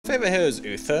My favourite hero is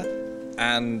Uther,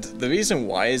 and the reason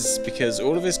why is because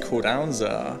all of his cooldowns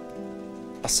are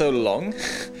so long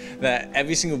that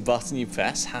every single button you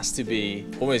press has to be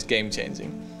almost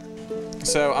game-changing.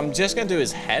 So I'm just going to do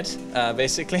his head,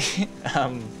 basically.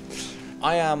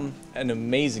 I am an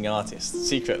amazing artist,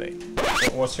 secretly.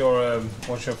 What's your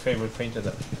favorite painter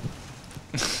then?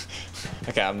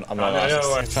 Okay, I'm not an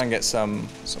artist. Try and get some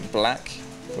black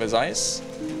with ice,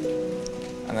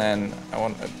 and then I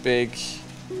want a big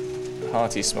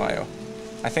hearty smile.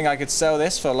 I think I could sell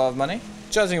this for a lot of money.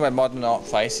 Judging by modern art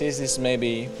prices, this is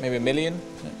maybe $1 million,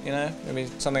 you know, maybe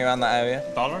something around that area.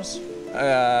 Dollars?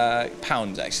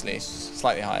 Pounds actually,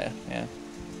 slightly higher, yeah.